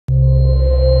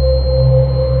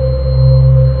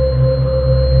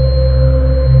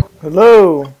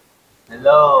Hello.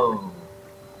 Hello.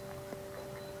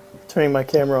 Turning my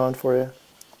camera on for you.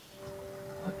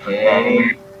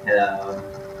 Okay. Hello.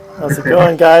 How's it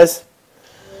going, guys?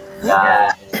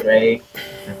 Yeah, it's great.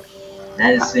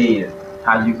 Nice to see you.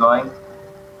 How you going?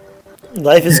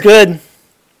 Life is good.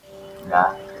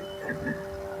 Yeah.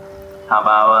 How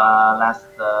about last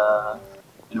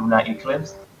lunar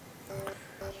eclipse?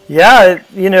 Yeah,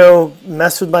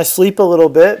 messed with my sleep a little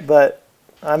bit, but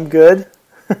I'm good.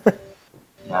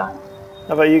 Yeah.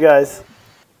 How about you guys?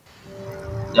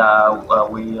 Yeah.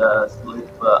 We sleep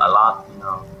a lot.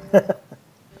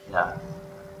 Yeah.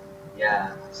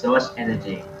 Yeah. So much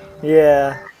energy.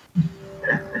 Yeah.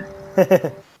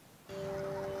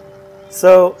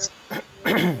 So,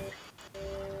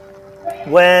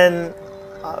 when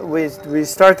we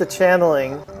start the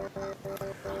channeling,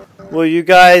 will you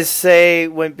guys say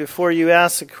before you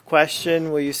ask a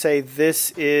question, will you say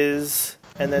this is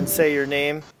and then say your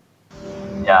name?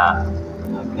 Yeah.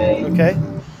 Okay. Okay.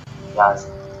 Yes.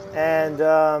 And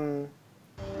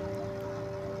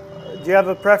do you have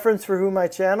a preference for whom I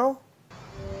channel?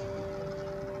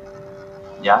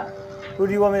 Yeah. Who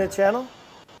do you want me to channel?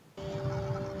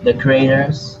 The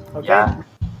creators. Okay. Yeah.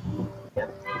 Yeah.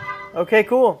 Okay,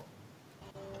 cool.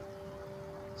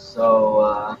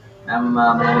 So my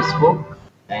name is Phuc,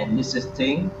 and this is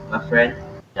Tien, my friend.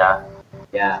 Yeah.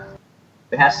 Yeah.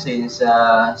 We have since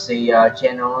see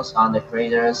channels on the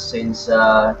creators since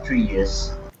 3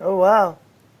 years. Oh, wow.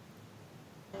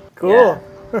 Yeah.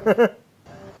 Cool.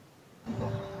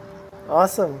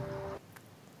 Awesome.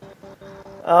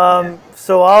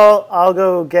 So I'll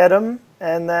go get them,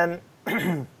 and then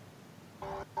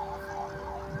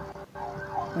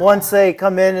once they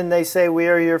come in and they say we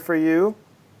are here for you,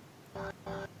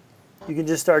 you can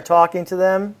just start talking to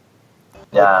them,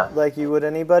 Yeah. like you would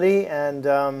anybody, and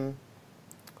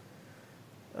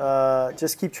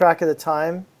just keep track of the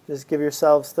time. Just give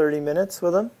yourselves 30 minutes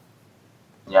with them.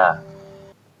 Yeah.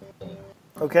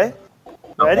 Okay?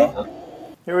 Ready? Okay.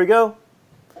 Here we go.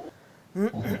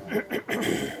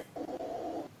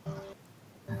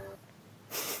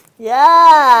 Yes.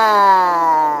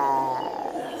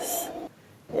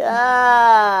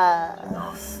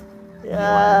 Yes. Anyone has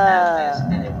Yeah.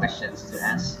 any questions to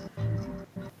ask?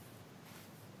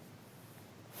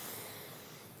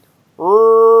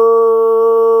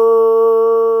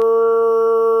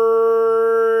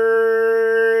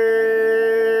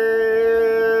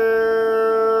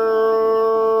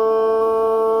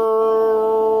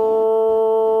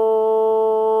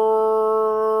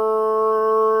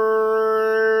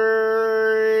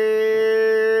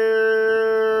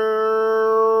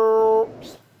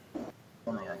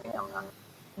 Cái này là cái âm thanh.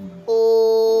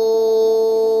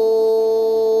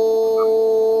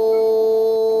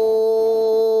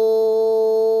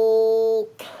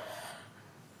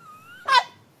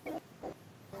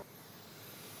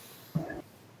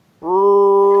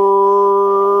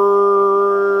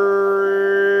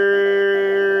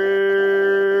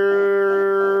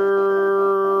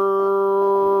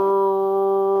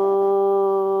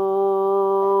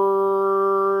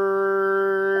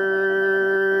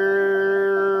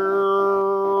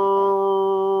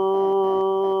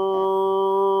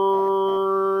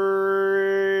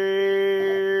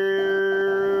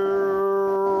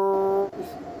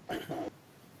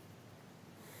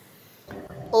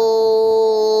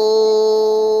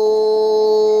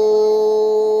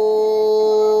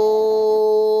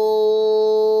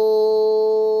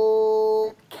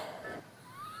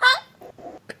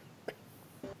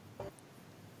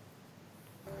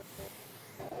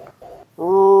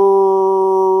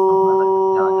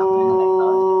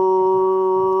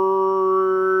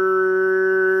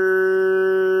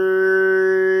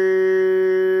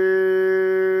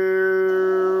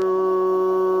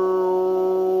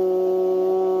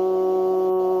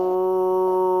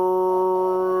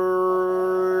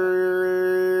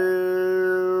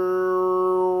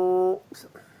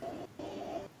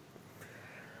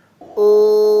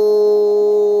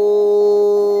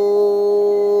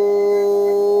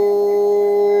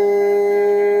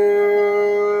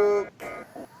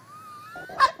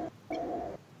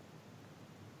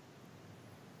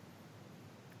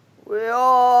 We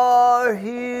are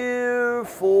here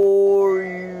for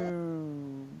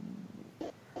you.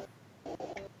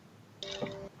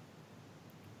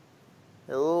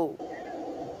 Hello.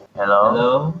 Hello.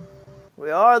 Hello.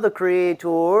 We are the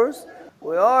creators.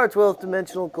 We are a 12th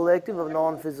dimensional collective of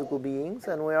non-physical beings,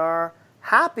 and we are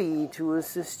happy to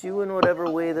assist you in whatever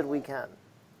way that we can.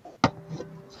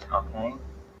 Okay.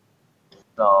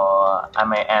 So I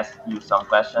may ask you some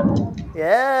questions.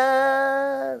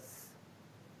 Yes.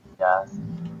 Yes.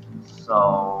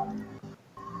 So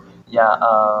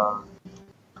Yeah.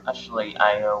 Actually,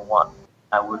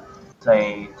 I would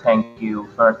say thank you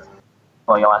first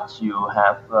for what you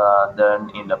have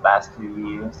done in the past few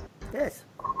years, Yes.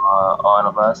 all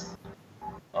of us,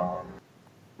 and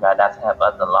yeah, that helped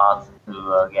us a lot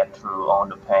to get through all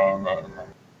the pain and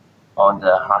all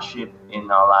the hardship in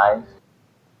our life.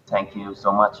 Thank you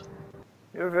so much.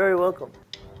 You're very welcome.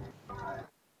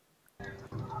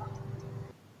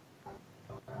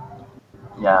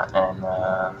 Yeah, and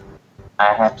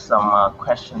I have some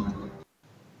questions.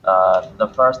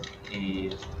 The first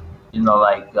is,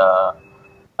 like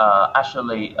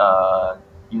actually,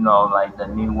 like the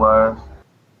new word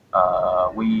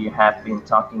we have been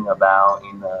talking about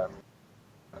in the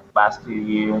past few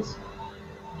years.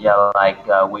 Yeah, like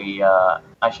we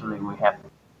actually we have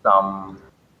some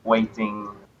waiting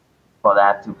for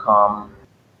that to come,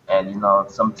 and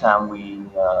sometimes we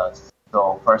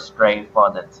so frustrated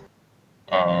for that,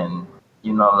 and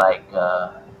like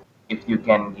if you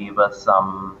can give us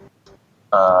some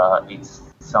it's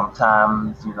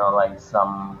sometimes like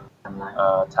some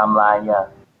timeline, yeah,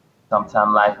 some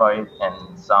timeline for it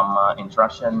and some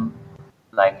instruction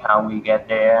like how we get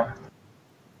there,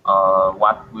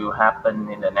 what will happen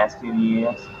in the next few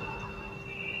years.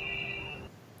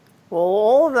 Well,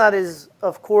 all of that is,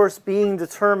 of course, being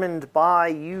determined by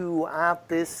you at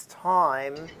this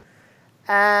time,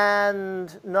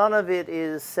 and none of it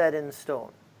is set in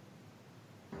stone.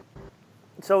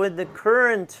 So, in the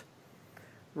current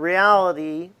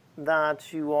reality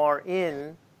that you are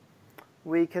in,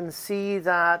 we can see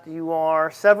that you are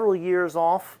several years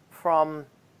off from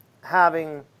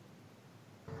having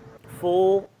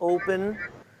full, open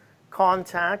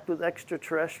contact with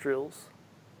extraterrestrials.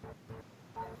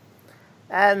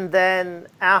 And then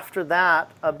after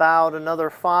that, about another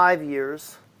 5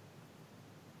 years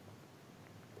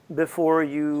before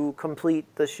you complete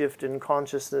the shift in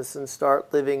consciousness and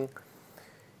start living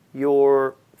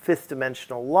your fifth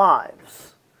dimensional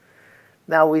lives.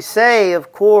 Now, we say,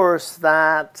 of course,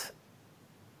 that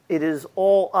it is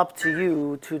all up to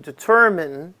you to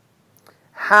determine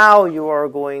how you are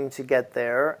going to get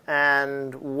there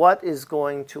and what is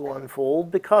going to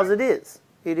unfold, because it is.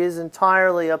 It is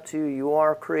entirely up to you. You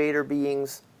are creator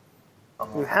beings.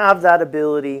 You have that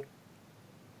ability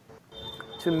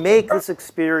to make this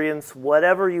experience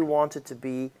whatever you want it to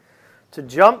be, to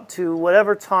jump to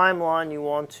whatever timeline you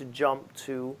want to jump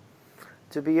to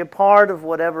be a part of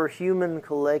whatever human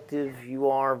collective you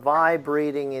are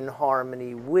vibrating in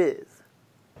harmony with.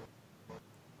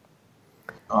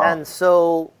 And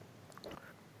so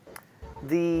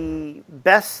the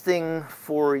best thing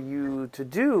for you to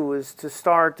do is to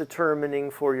start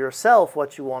determining for yourself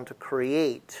what you want to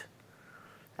create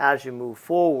as you move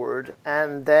forward,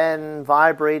 and then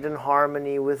vibrate in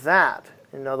harmony with that.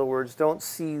 In other words, don't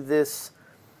see this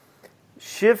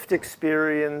shift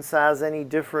experience as any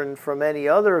different from any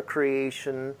other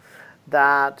creation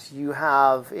that you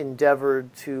have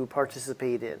endeavored to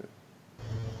participate in.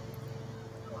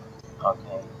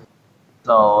 Okay.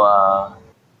 So,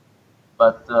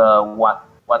 but what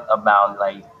about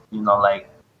like like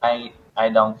I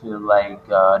don't feel like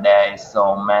there is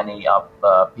so many of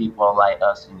people like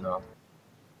us.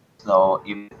 So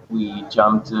if we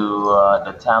jump to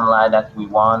the timeline that we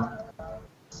want,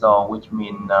 so which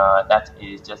means that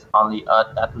is just only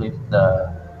us that live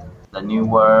the new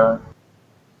world,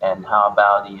 and how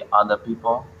about the other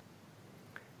people?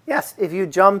 Yes, if you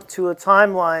jump to a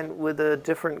timeline with a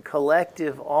different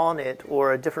collective on it,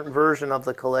 or a different version of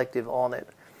the collective on it,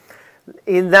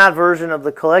 in that version of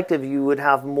the collective you would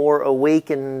have more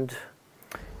awakened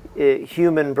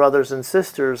human brothers and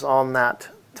sisters on that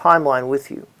timeline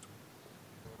with you.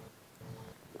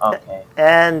 Okay.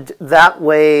 And that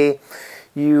way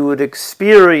you would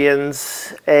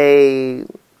experience a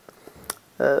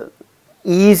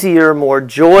easier, more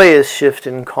joyous shift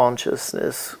in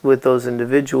consciousness with those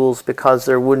individuals, because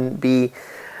there wouldn't be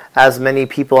as many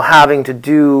people having to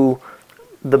do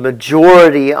the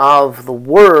majority of the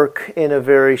work in a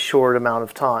very short amount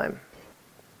of time.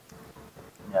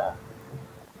 Yeah.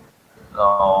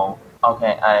 So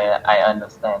okay, I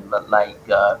understand, but like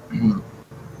like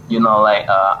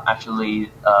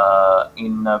actually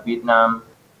in Vietnam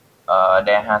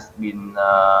there has been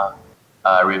a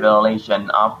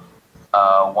revelation of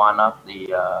one of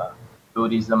the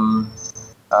Buddhism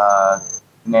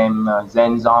named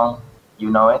Zen Zong. You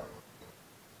know it?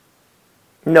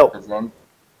 No. The Zen.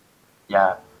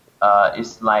 Yeah.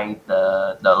 It's like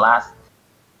the last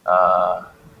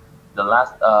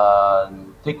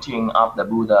teaching of the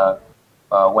Buddha.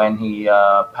 When he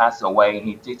passed away,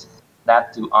 he teach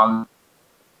that to on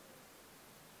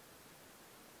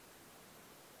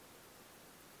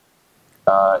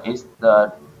it's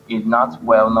not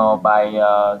well known by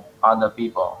other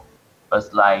people.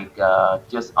 It's like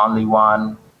just only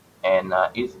one, and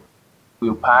it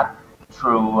will pass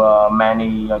through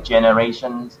many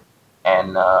generations,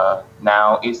 and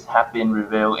now it has been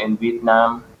revealed in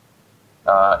Vietnam,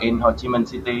 in Ho Chi Minh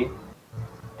City,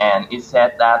 and it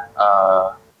said that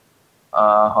Ho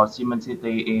Chi Minh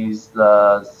City is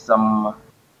some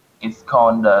it's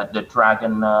called the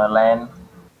Dragon Land,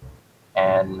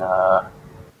 and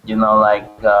you know like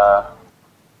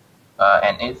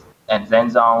and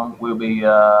Zenzong will be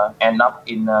end up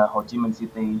in Ho Chi Minh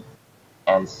City,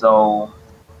 and so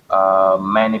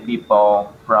many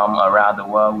people from around the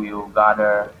world will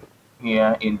gather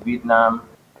here in Vietnam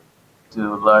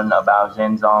to learn about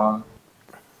Zenzong,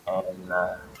 and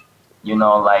you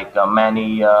know like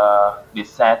many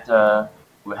disasters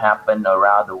will happen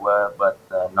around the world, but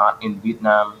not in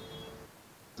Vietnam.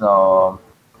 So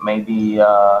maybe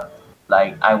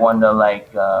like I wonder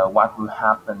like what will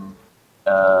happen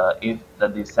if the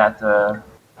disaster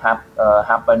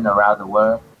happen around the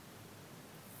world.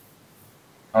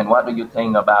 And what do you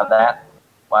think about that?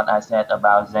 What I said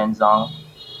about Zenzong?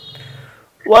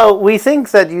 Well, we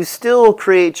think that you still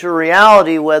create your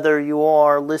reality whether you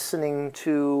are listening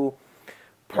to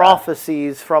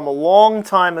prophecies from a long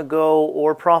time ago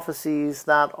or prophecies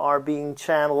that are being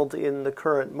channeled in the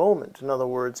current moment. In other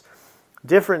words,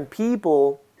 different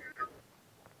people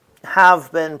have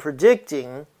been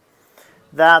predicting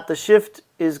that the shift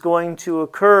is going to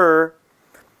occur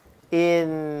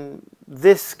in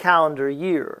this calendar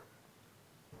year,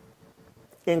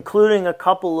 including a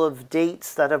couple of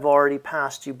dates that have already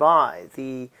passed you by.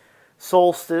 The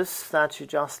solstice that you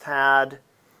just had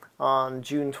on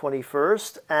June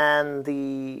 21st and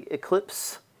the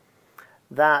eclipse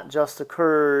that just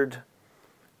occurred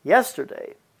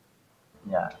yesterday.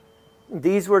 Yeah.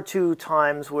 These were two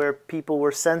times where people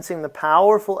were sensing the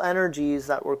powerful energies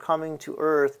that were coming to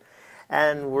Earth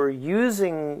and were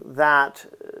using that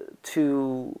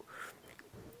to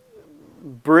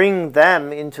bring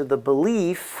them into the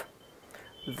belief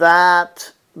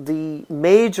that the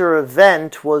major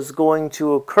event was going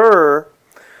to occur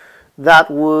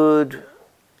that would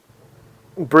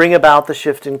bring about the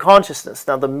shift in consciousness.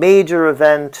 Now, the major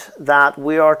event that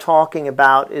we are talking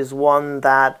about is one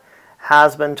that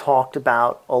has been talked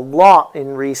about a lot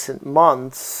in recent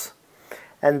months,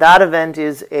 and that event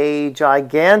is a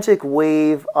gigantic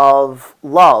wave of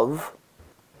love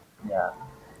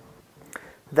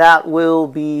that will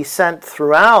be sent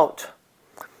throughout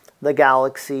the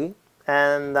galaxy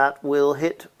and that will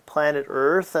hit planet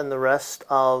Earth and the rest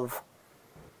of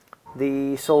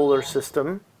the solar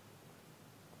system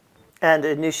and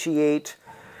initiate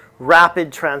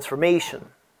rapid transformation.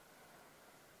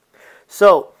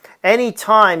 So,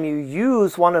 anytime you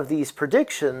use one of these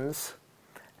predictions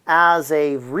as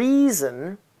a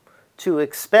reason to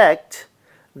expect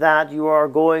that you are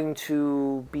going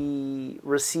to be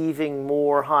receiving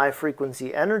more high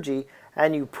frequency energy,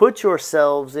 and you put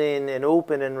yourselves in an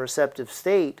open and receptive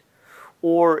state,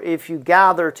 or if you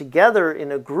gather together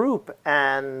in a group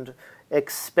and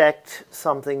expect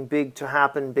something big to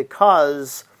happen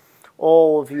because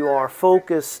all of you are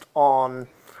focused on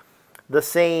the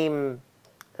same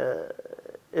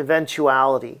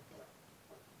eventuality,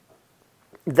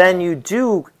 then you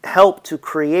do help to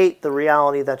create the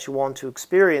reality that you want to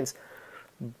experience.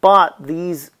 But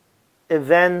these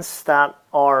events that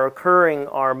are occurring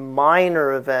are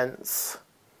minor events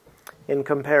in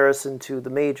comparison to the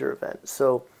major events.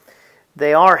 So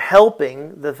they are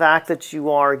helping. The fact that you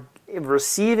are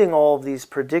receiving all of these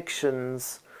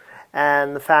predictions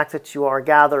and the fact that you are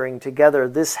gathering together,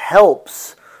 this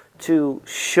helps to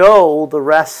show the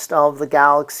rest of the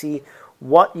galaxy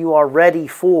what you are ready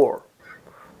for,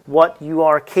 what you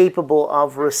are capable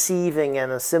of receiving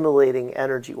and assimilating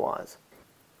energy-wise.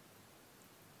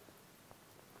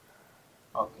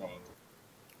 Okay.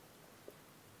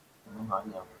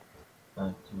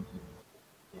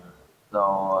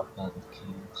 So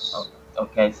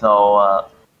okay,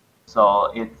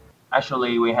 so it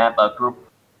actually we have a group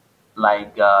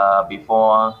like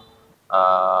before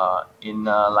in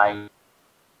like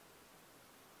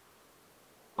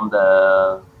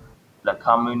the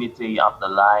community of the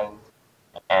line,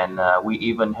 and we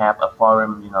even have a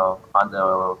forum, you know, on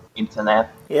the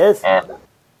internet. Yes.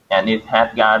 And it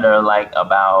had gathered like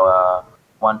about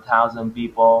 1,000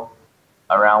 people,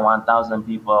 around 1,000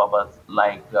 people, but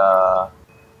like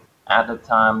at the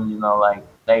time, you know, like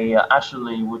they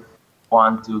actually would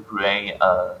want to create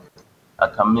a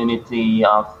community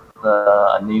of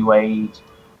the New Age,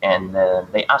 and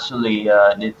they actually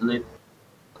did live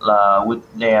with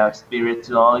their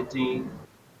spirituality,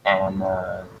 and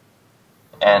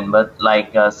but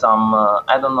like some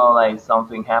I don't know, like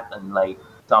something happened, like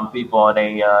some people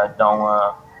they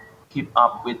don't keep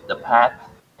up with the path,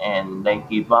 and they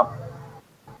give up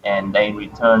and they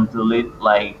return to live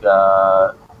like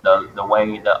the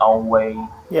way, the old way.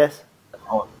 Yes.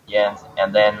 Oh, yes,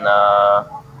 and then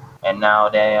and now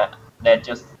they're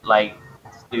just like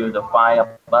still the five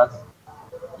of us.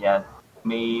 Yeah,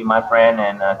 me, my friend,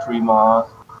 and three more.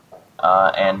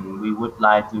 And we would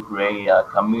like to create a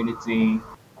community,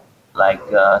 like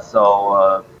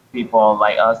people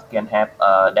like us can have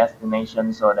a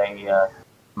destination, so they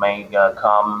may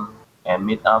come and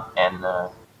meet up, and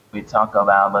we talk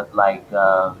about. But like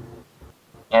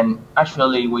and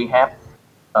actually we have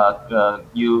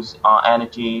use our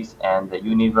energies and the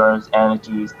universe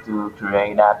energies to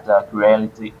create that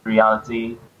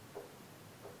reality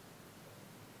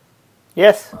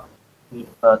Yes.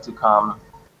 to come.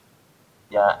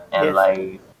 Yeah, and Yes.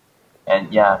 like,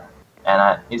 and yeah,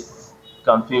 and it's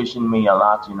confusing me a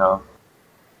lot, you know.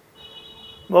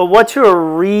 Well, what you're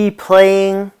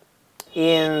replaying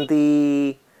in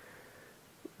the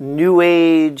New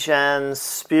Age and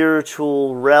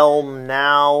spiritual realm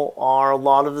now are a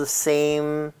lot of the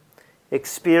same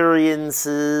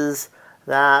experiences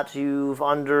that you've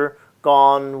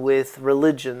undergone with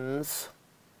religions,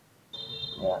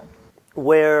 Yeah,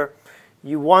 where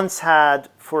you once had,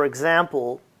 for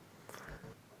example,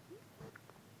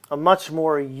 a much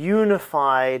more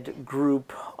unified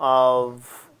group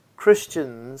of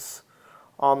Christians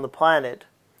on the planet,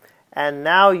 and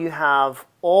now you have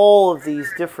all of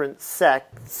these different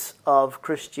sects of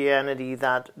Christianity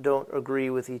that don't agree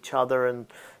with each other, and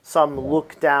some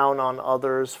look down on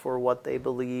others for what they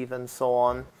believe and so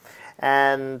on.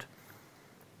 And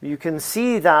you can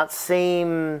see that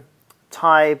same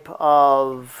type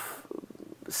of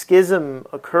schism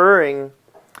occurring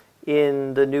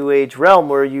in the New Age realm,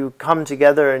 where you come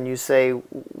together and you say,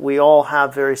 we all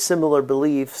have very similar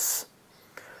beliefs.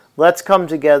 Let's come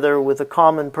together with a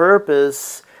common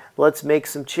purpose. Let's make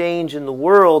some change in the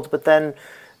world. But then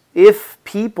if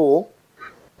people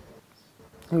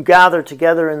who gather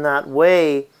together in that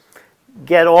way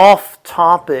get off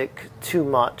topic too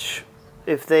much,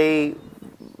 if they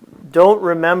don't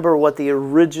remember what the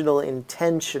original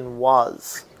intention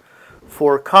was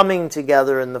for coming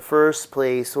together in the first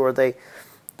place, or they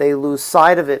lose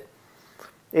sight of it,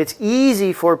 it's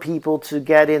easy for people to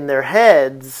get in their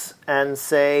heads and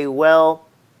say, well,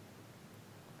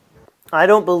 I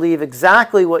don't believe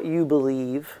exactly what you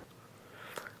believe,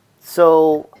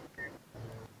 so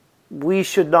we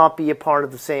should not be a part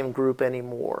of the same group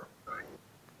anymore.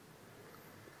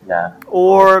 yeah,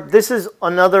 Or this is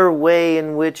another way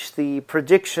in which the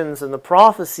predictions and the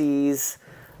prophecies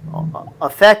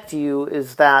affect you,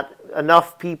 is that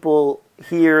enough people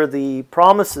hear the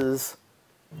promises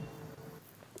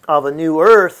of a new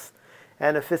earth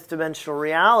and a fifth dimensional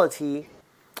reality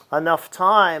enough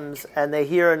times, and they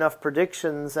hear enough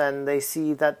predictions, and they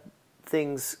see that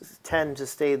things tend to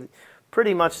stay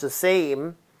pretty much the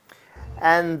same,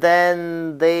 and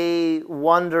then they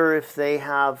wonder if they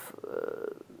have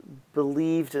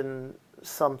believed in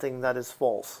something that is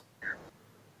false.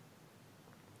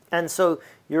 And so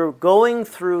you're going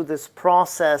through this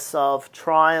process of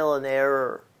trial and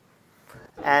error,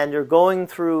 and you're going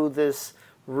through this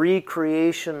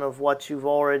recreation of what you've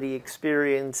already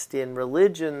experienced in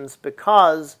religions,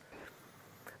 because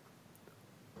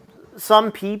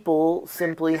some people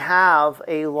simply have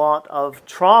a lot of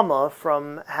trauma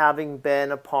from having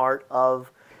been a part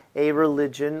of a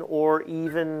religion, or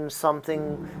even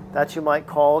something that you might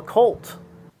call a cult.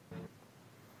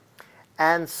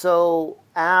 And so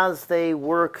as they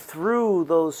work through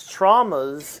those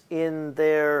traumas in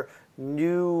their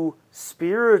new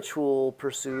spiritual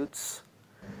pursuits,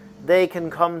 they can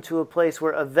come to a place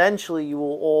where eventually you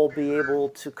will all be able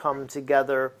to come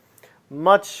together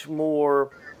much more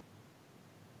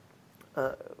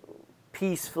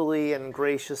peacefully and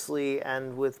graciously,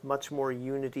 and with much more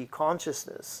unity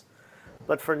consciousness.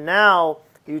 But for now,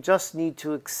 you just need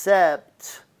to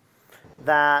accept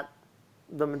that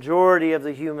the majority of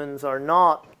the humans are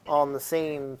not on the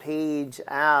same page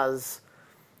as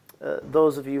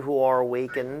those of you who are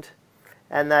awakened,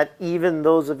 and that even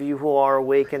those of you who are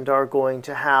awakened are going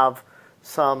to have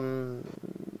some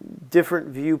different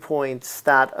viewpoints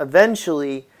that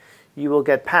eventually you will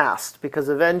get past, because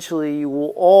eventually you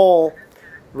will all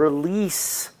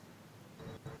release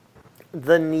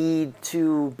the need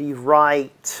to be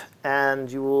right, and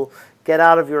you will get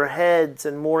out of your heads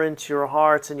and more into your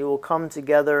hearts, and you will come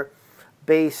together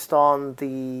based on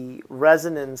the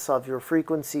resonance of your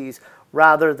frequencies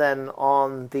rather than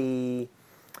on the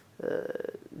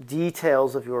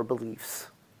details of your beliefs.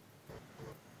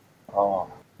 Oh.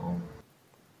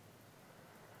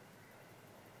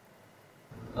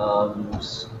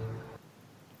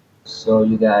 So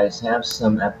you guys have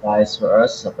some advice for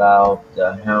us about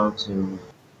how to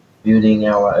building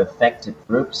our effective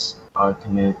groups, our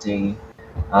community,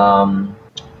 um,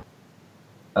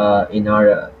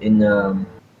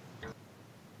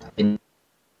 in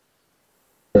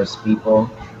those people.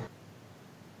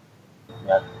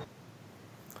 Yeah.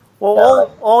 Well, Yeah.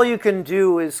 Like, all you can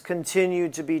do is continue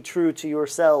to be true to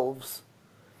yourselves.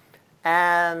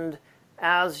 And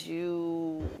as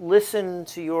you listen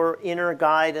to your inner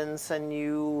guidance and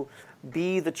you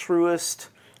be the truest,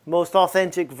 most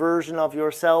authentic version of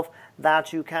yourself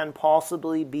that you can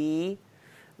possibly be,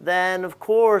 then of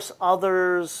course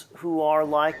others who are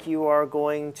like you are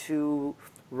going to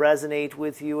resonate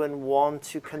with you and want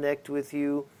to connect with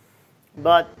you.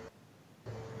 But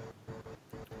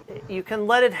you can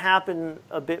let it happen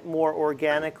a bit more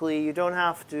organically. You don't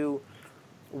have to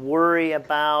worry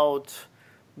about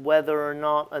whether or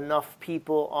not enough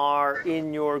people are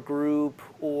in your group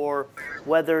or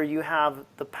whether you have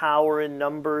the power in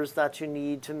numbers that you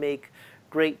need to make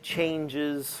great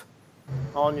changes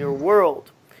on your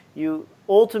world. You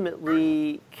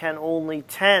ultimately can only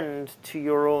tend to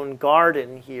your own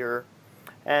garden here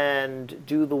and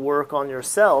do the work on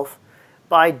yourself.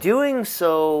 By doing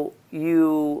so,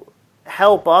 you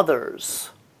help others.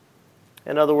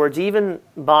 In other words, even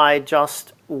by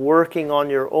just working on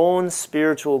your own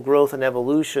spiritual growth and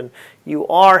evolution, you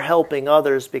are helping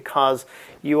others because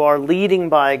you are leading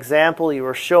by example, you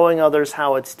are showing others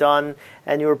how it's done,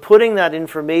 and you are putting that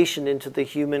information into the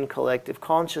human collective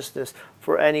consciousness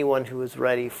for anyone who is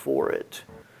ready for it.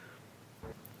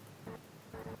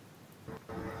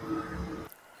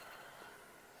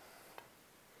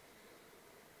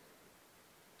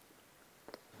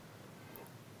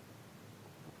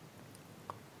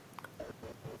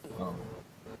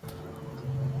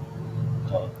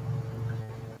 Okay.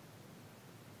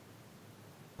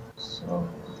 So,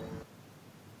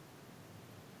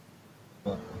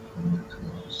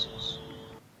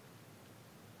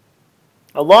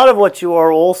 A lot of what you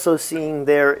are also seeing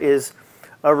there is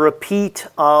a repeat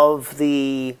of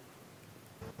the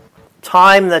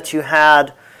time that you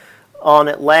had on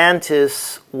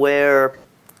Atlantis where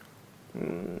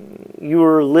you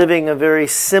were living a very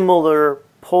similar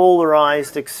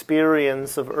polarized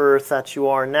experience of Earth that you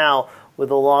are now, with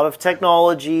a lot of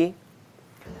technology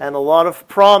and a lot of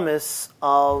promise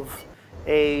of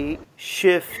a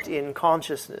shift in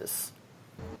consciousness.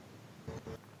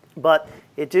 But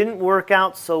it didn't work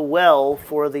out so well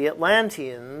for the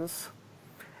Atlanteans,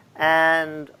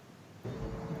 and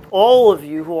all of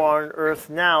you who are on Earth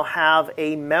now have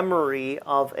a memory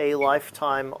of a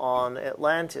lifetime on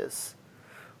Atlantis.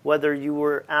 Whether you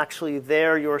were actually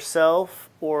there yourself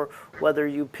or whether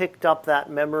you picked up that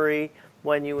memory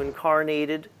when you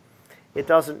incarnated, it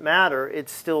doesn't matter. It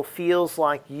still feels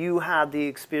like you had the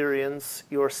experience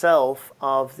yourself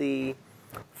of the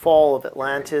fall of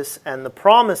Atlantis and the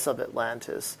promise of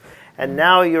Atlantis. And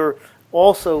now you're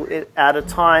also at a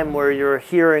time where you're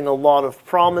hearing a lot of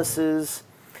promises,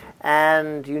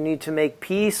 and you need to make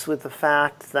peace with the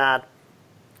fact that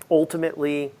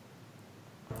ultimately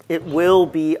it will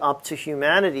be up to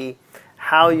humanity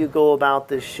how you go about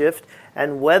this shift,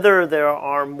 and whether there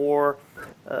are more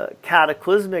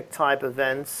cataclysmic type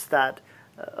events that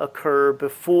occur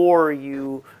before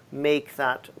you make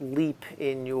that leap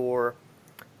in your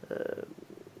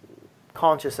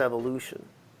conscious evolution.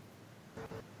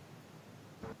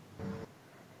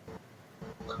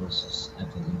 conscious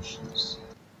evolutions.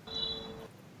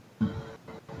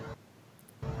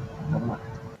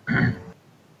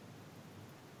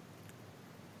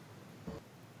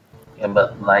 yeah,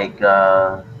 but like,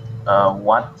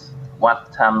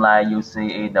 what timeline you see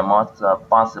is the most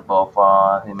possible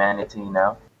for humanity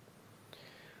now?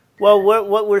 Well,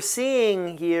 what we're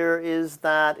seeing here is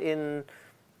that in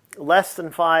less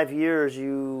than 5 years,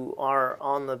 you are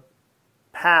on the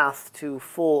path to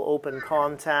full open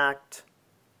contact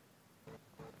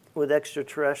with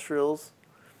extraterrestrials,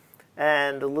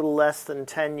 and a little less than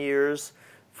 10 years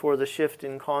for the shift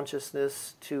in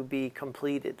consciousness to be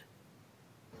completed.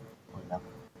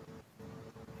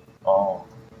 Oh,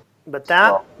 But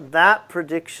so that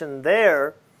prediction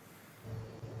there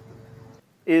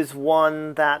is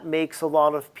one that makes a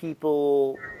lot of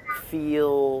people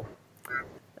feel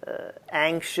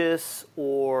anxious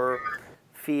or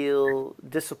feel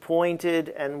disappointed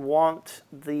and want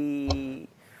the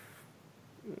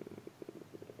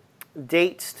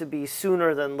dates to be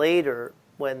sooner than later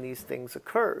when these things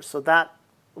occur. So that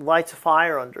lights a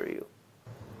fire under you.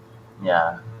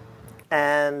 Yeah.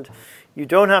 And you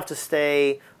don't have to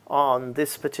stay on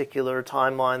this particular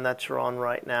timeline that you're on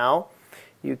right now.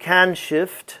 You can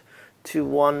shift to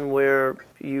one where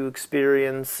you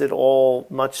experience it all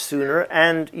much sooner,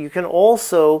 and you can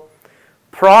also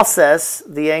process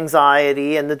the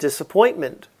anxiety and the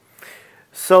disappointment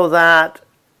so that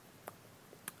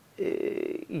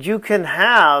you can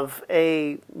have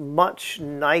a much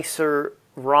nicer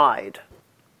ride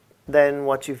than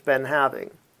what you've been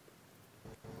having.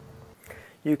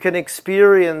 You can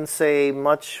experience a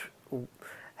much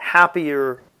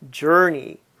happier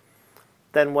journey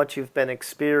than what you've been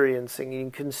experiencing.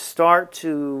 You can start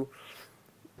to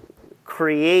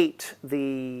create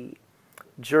the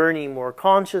journey more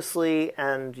consciously,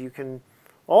 and you can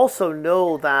also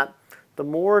know that the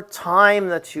more time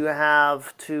that you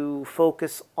have to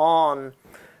focus on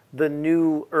the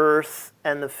new earth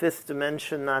and the fifth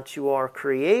dimension that you are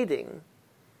creating,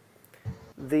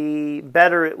 the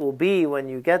better it will be when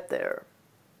you get there.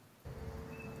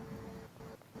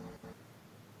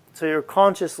 So you're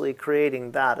consciously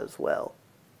creating that as well.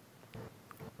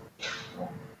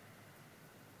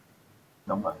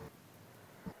 Đúng rồi.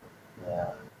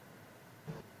 Yeah.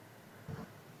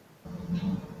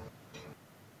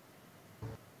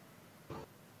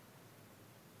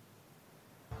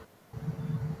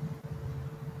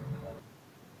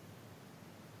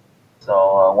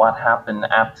 So what happened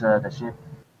after the shift?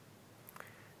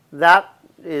 That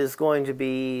is going to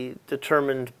be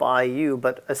determined by you,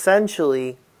 but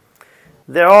essentially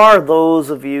there are those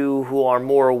of you who are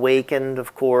more awakened,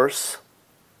 of course.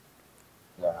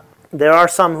 Yeah. There are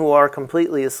some who are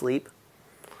completely asleep.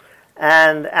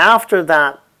 And after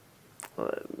that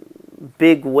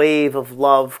big wave of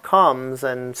love comes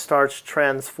and starts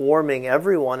transforming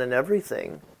everyone and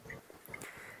everything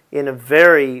in a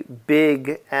very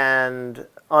big and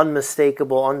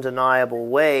unmistakable, undeniable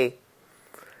way,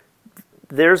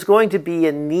 there's going to be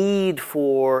a need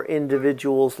for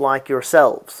individuals like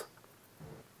yourselves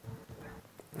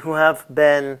who have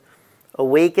been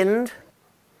awakened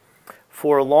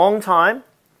for a long time,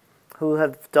 who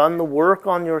have done the work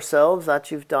on yourselves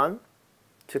that you've done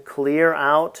to clear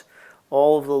out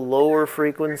all of the lower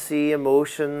frequency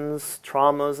emotions,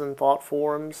 traumas, and thought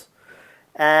forms.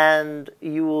 And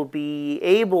you will be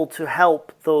able to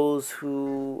help those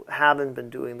who haven't been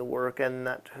doing the work and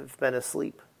that have been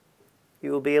asleep.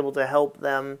 You will be able to help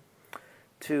them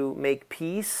to make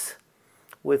peace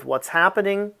with what's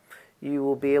happening. You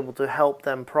will be able to help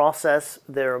them process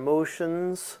their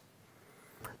emotions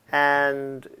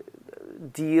and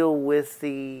deal with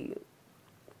the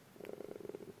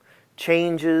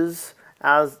changes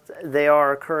as they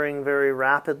are occurring very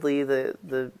rapidly,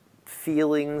 the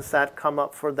feelings that come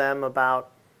up for them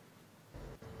about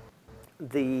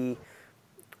the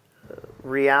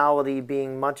reality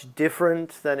being much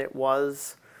different than it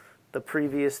was the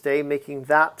previous day. Making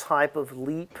that type of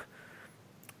leap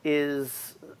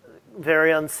is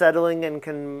very unsettling and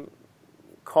can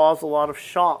cause a lot of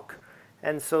shock.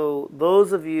 And so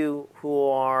those of you who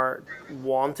are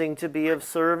wanting to be of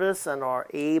service and are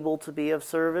able to be of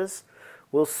service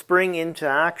will spring into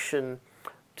action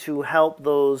to help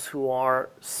those who are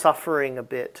suffering a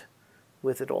bit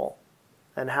with it all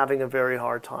and having a very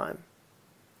hard time.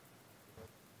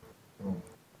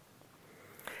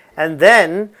 And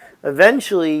then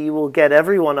eventually you will get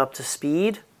everyone up to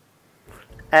speed,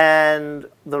 and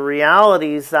the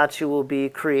realities that you will be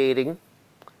creating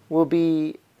will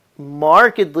be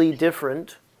markedly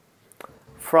different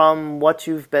from what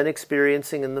you've been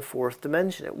experiencing in the fourth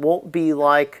dimension. It won't be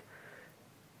like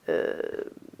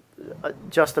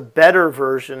just a better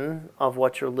version of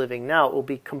what you're living now. It will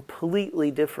be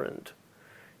completely different.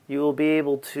 You will be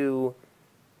able to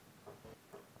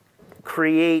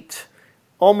create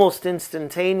almost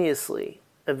instantaneously.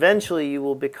 Eventually you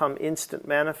will become instant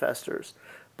manifestors.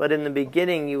 But in the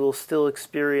beginning you will still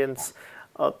experience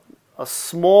a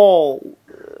small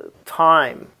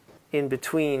time in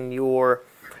between your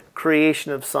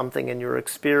creation of something and your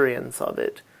experience of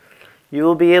it. You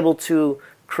will be able to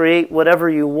create whatever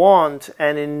you want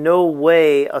and in no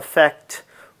way affect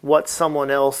what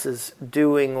someone else is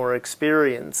doing or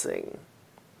experiencing.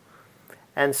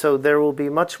 And so there will be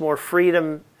much more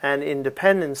freedom and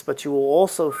independence, but you will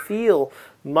also feel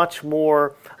much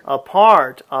more a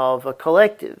part of a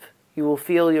collective. You will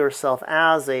feel yourself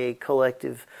as a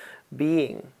collective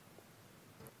being.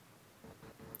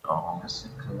 Oh, as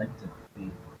a collective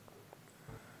being.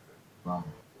 Wow.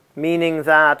 Meaning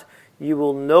that you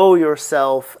will know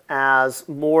yourself as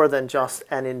more than just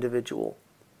an individual.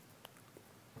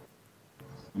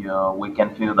 Yeah, we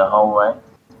can feel the whole way.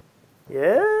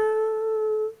 Yes.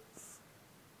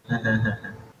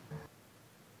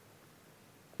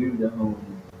 the whole.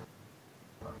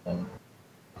 Okay.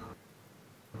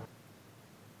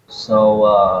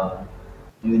 So,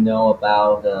 do you know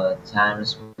about the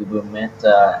times we will meet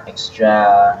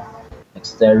extra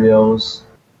exteriors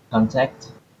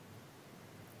contact?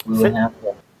 We will Say, have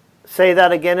say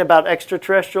that again about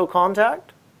extraterrestrial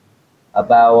contact?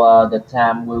 about the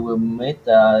time we will meet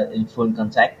in full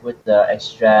contact with the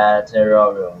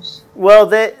extraterrestrials. Well,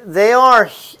 they are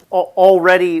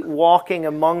already walking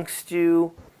amongst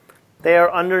you. They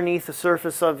are underneath the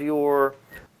surface of your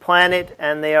planet,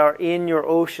 and they are in your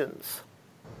oceans.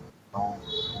 Oh,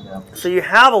 yeah. So you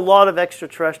have a lot of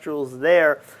extraterrestrials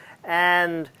there,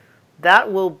 and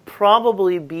that will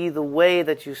probably be the way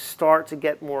that you start to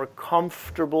get more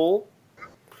comfortable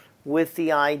with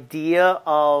the idea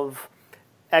of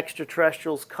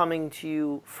extraterrestrials coming to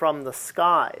you from the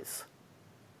skies.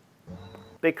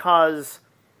 Because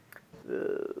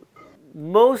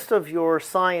most of your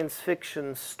science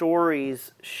fiction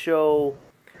stories show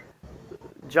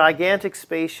gigantic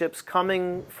spaceships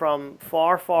coming from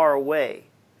far, far away,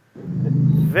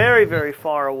 very, very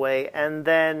far away, and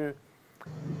then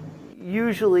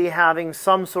usually having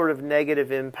some sort of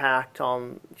negative impact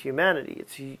on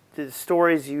humanity. The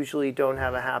stories usually don't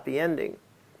have a happy ending.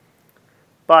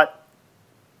 But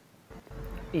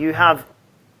you have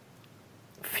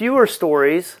fewer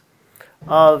stories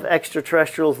of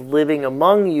extraterrestrials living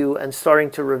among you and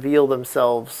starting to reveal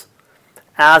themselves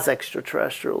as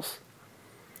extraterrestrials.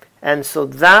 And so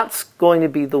that's going to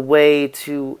be the way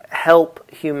to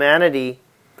help humanity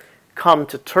come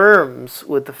to terms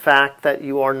with the fact that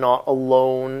you are not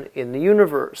alone in the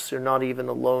universe. You're not even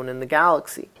alone in the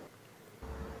galaxy.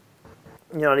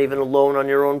 You're not even alone on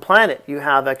your own planet. You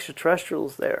have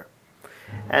extraterrestrials there.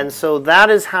 And so that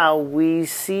is how we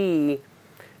see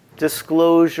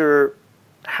disclosure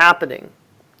happening,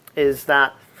 is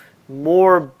that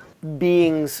more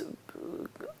beings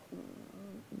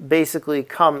basically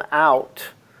come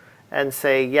out and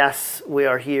say, yes, we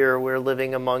are here, we're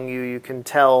living among you. You can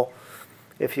tell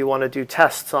if you want to do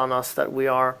tests on us that we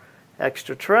are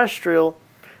extraterrestrial.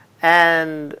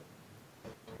 And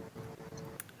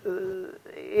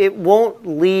it won't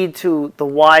lead to the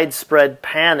widespread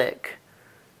panic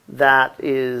that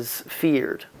is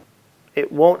feared.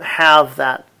 It won't have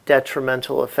that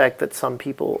detrimental effect that some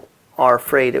people are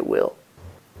afraid it will.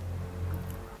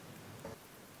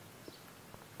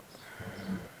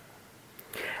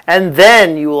 And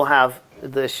then you will have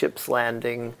the ships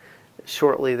landing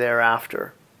shortly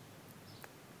thereafter.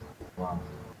 Wow.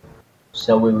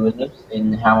 So we will live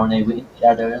in harmony with each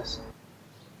other.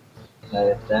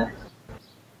 Like that.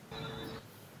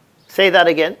 Say that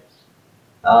again.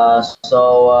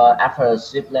 So after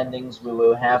ship landings, we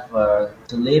will have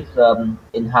to live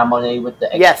in harmony with the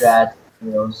Yes.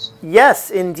 extraterrestrials. Yes,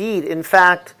 indeed. In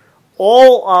fact,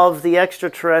 all of the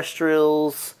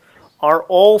extraterrestrials are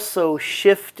also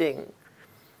shifting.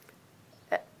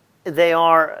 They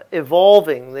are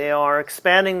evolving. They are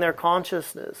expanding their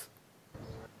consciousness.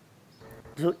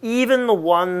 So even the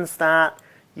ones that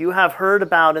you have heard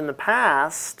about in the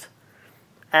past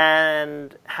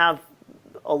and have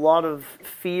a lot of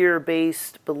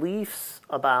fear-based beliefs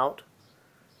about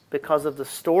because of the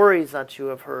stories that you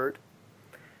have heard,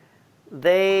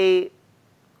 they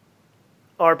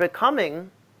are becoming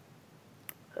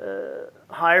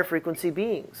higher frequency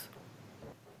beings.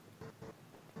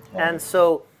 And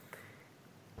so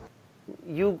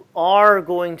you are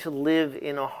going to live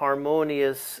in a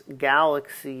harmonious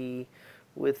galaxy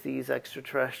with these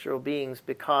extraterrestrial beings,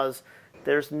 because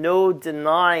there's no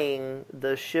denying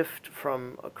the shift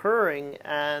from occurring,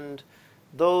 and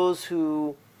those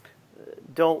who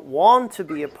don't want to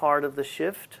be a part of the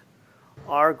shift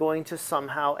are going to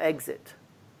somehow exit,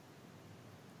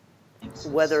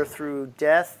 whether through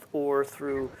death or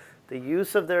through the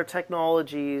use of their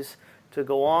technologies to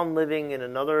go on living in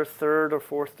another third or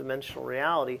fourth dimensional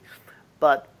reality.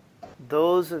 But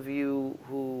those of you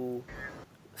who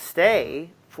stay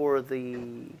for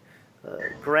the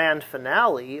grand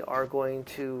finale are going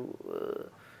to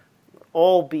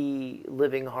all be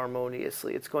living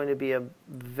harmoniously. It's going to be a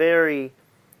very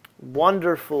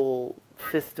wonderful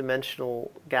fifth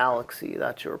dimensional galaxy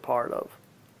that you're a part of.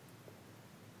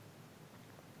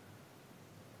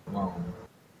 Wow.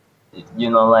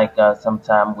 You know, like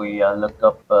sometimes we look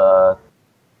up to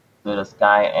the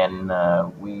sky and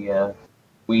we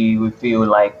feel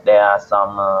like there are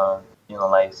some you know,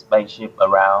 like spaceship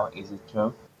around. Is it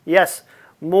true? Yes,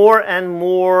 more and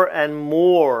more and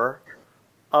more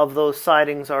of those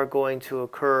sightings are going to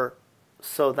occur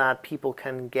so that people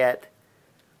can get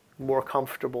more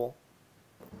comfortable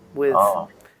with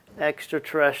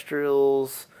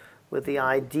extraterrestrials, with the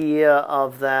idea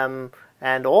of them,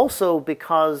 and also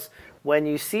because when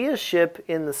you see a ship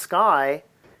in the sky,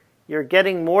 you're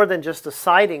getting more than just a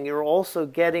sighting, you're also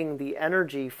getting the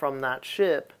energy from that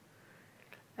ship,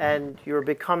 and you're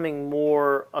becoming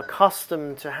more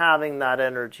accustomed to having that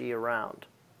energy around.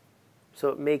 So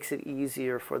it makes it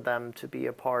easier for them to be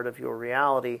a part of your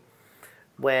reality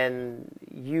when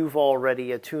you've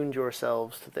already attuned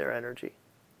yourselves to their energy.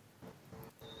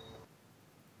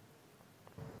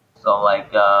 So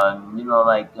like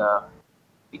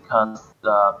because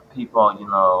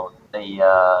people they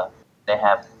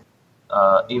have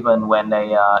even when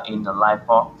they are in the life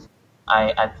force,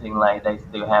 I think like they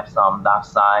still have some dark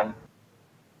side,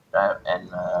 right? And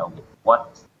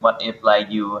what if like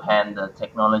you hand the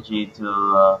technology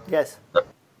to Yes.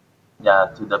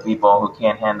 to the people who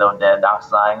can't handle their dark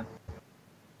side?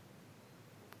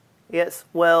 Yes.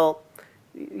 Well,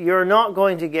 you're not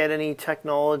going to get any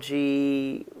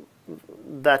technology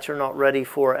that you're not ready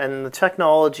for, and the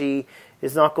technology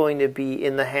is not going to be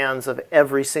in the hands of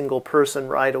every single person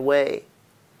right away.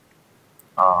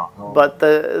 But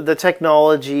the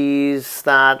technologies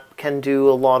that can do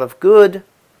a lot of good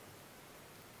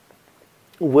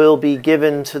will be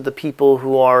given to the people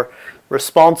who are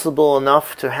responsible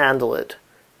enough to handle it.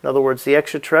 In other words, the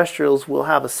extraterrestrials will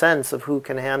have a sense of who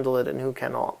can handle it and who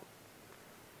cannot.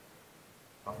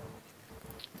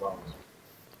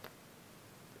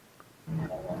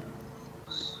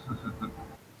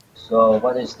 So,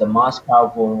 what is the most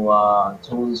powerful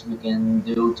tools we can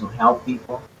do to help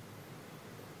people?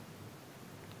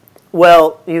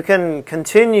 Well, you can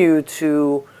continue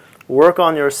to work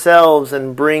on yourselves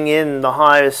and bring in the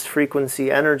highest frequency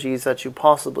energies that you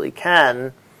possibly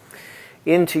can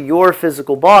into your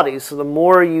physical body. So the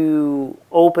more you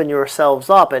open yourselves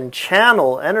up and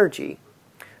channel energy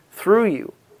through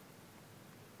you,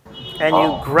 and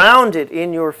you ground it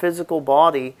in your physical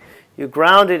body, you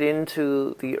ground it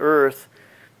into the earth,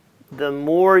 the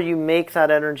more you make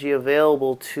that energy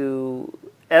available to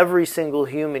every single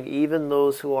human, even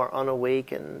those who are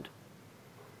unawakened.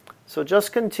 So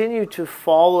just continue to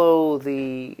follow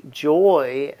the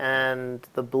joy and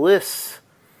the bliss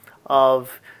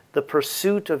of the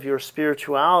pursuit of your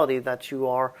spirituality that you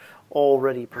are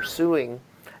already pursuing,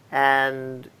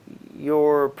 and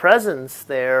your presence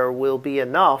there will be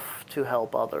enough to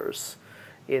help others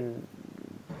in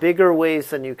bigger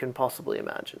ways than you can possibly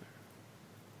imagine.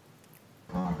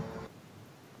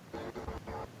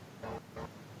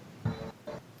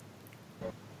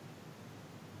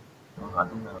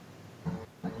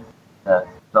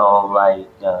 So like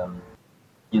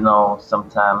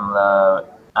sometimes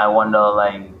I wonder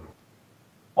like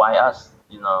why us,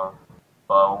 or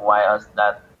why us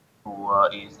that who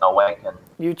is awakened.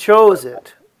 You chose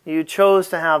it. You chose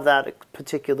to have that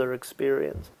particular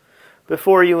experience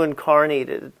before you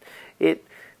incarnated.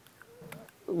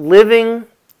 Living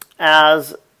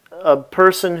as a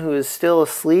person who is still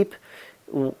asleep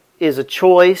is a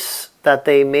choice that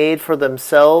they made for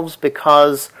themselves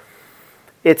because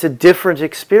it's a different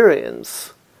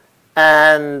experience.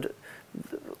 And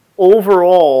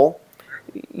overall,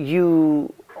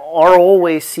 you are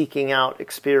always seeking out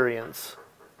experience.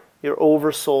 Your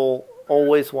oversoul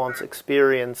always wants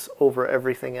experience over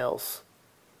everything else.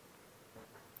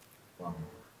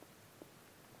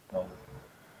 So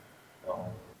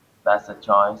that's a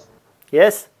choice.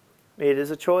 Yes, it is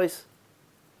a choice.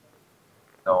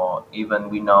 So even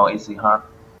we know it's hard.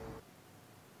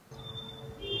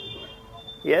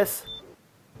 Yes.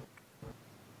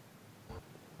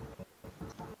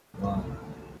 Wow.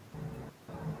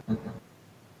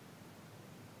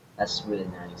 That's really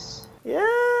nice. Yeah.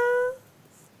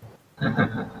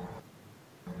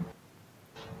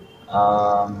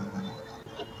 um,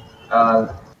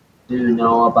 do you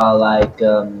know about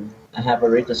I have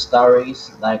read the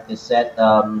stories like they said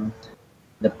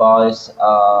the boys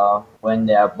when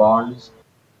they are born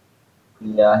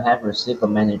he have received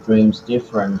many dreams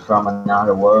different from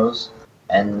another worlds,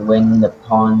 and when the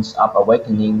points of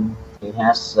awakening he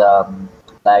has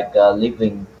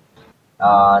living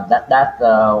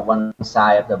one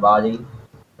side of the body,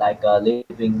 like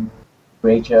living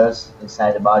creatures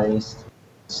inside the bodies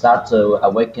start to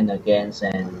awaken again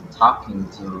and talking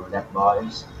to that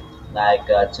voice. Like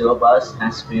two of us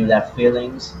has feel that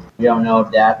feelings. We don't know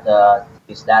if that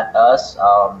is that us,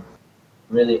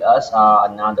 really us, or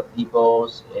another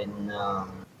people's in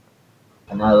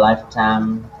another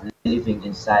lifetime living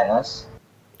inside us.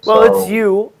 Well, So, it's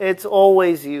you. It's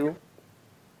always you.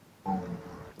 um,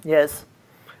 Yes.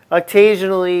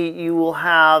 Occasionally you will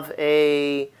have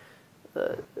a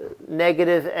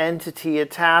negative entity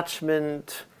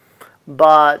attachment,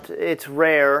 but it's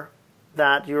rare.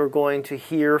 that you're going to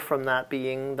hear from that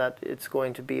being, that it's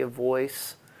going to be a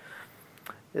voice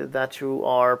that you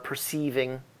are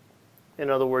perceiving. In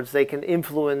other words, they can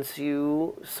influence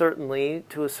you certainly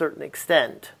to a certain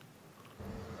extent.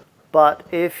 But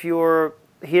if you're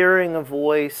hearing a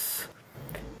voice,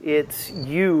 it's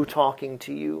you talking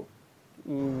to you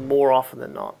more often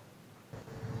than not.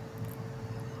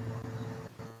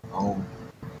 Oh.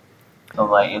 So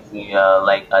like it's the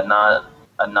like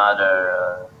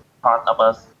another part of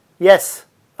us. Yes,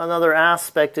 another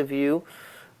aspect of you,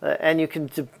 and you can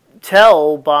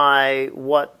tell by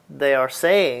what they are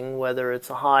saying whether it's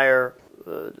a higher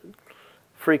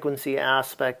frequency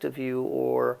aspect of you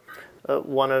or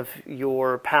one of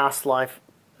your past life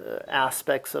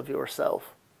aspects of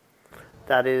yourself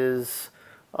that is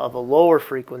of a lower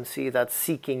frequency that's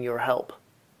seeking your help.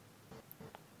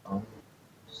 Oh,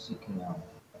 seeking help.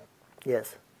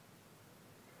 Yes.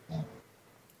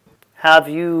 Have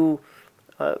you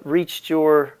reached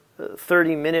your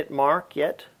 30-minute mark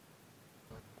yet?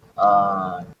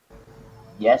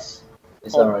 Yes,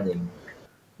 it's already.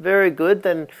 Very good.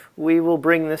 Then we will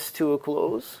bring this to a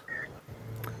close.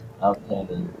 Okay.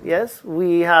 Yes,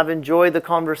 we have enjoyed the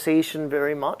conversation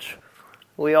very much.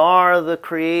 We are the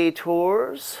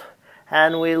creators,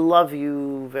 and we love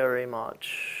you very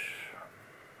much.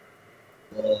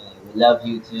 Yeah, we love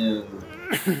you too.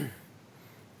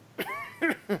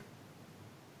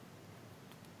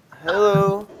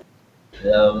 Hello.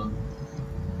 Hello.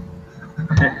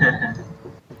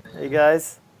 Hey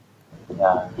guys.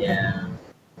 Yeah. Yeah.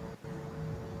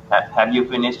 Have you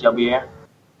finished your beer?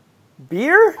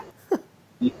 Beer?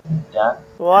 Yeah.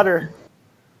 Water.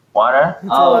 Water? It's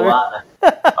Oh, water.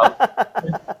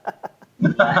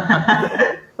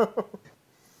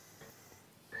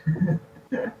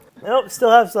 Nope, still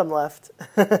have some left.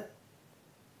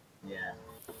 Yeah.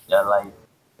 Yeah, like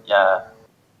yeah.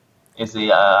 It's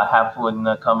a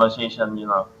helpful conversation, you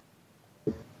know.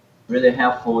 Really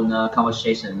helpful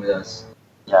conversation with us.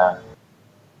 Yeah.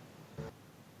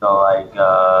 So like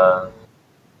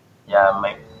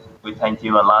yeah, we thank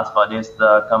you a lot for this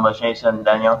conversation,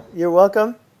 Daniel. You're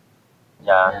welcome.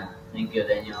 Yeah. Yeah. Thank you,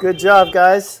 Daniel. Good job,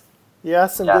 guys. You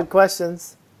asked some good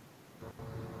questions.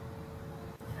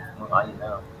 Well, you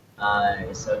know.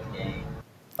 It's okay.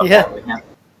 Yeah. We have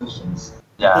questions.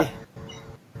 Yeah.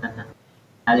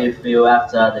 How do you feel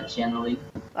after the channeling?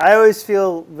 I always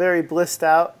feel very blissed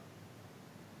out.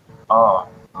 Oh.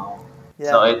 Oh. Yeah.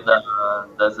 So it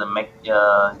doesn't make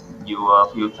you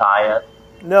feel tired?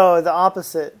 No, the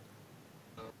opposite.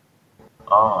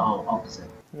 Oh. Opposite.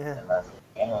 Yeah.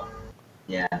 Yeah.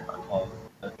 Yeah. Okay.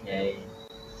 Okay.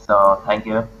 So thank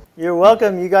you. You're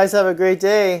welcome. You guys have a great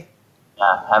day.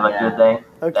 Yeah. Have a Yeah. good day.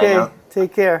 Okay. Daniel.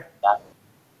 Take care. Yeah.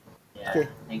 Okay.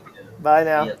 Thank you. Bye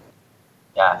now. See you.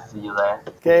 Yeah. See you later.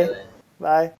 Okay. See you later.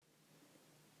 Bye.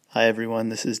 Hi everyone,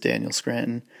 this is Daniel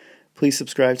Scranton. Please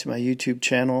subscribe to my YouTube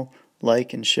channel,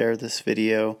 like and share this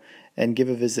video, and give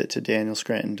a visit to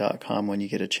danielscranton.com when you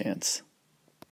get a chance.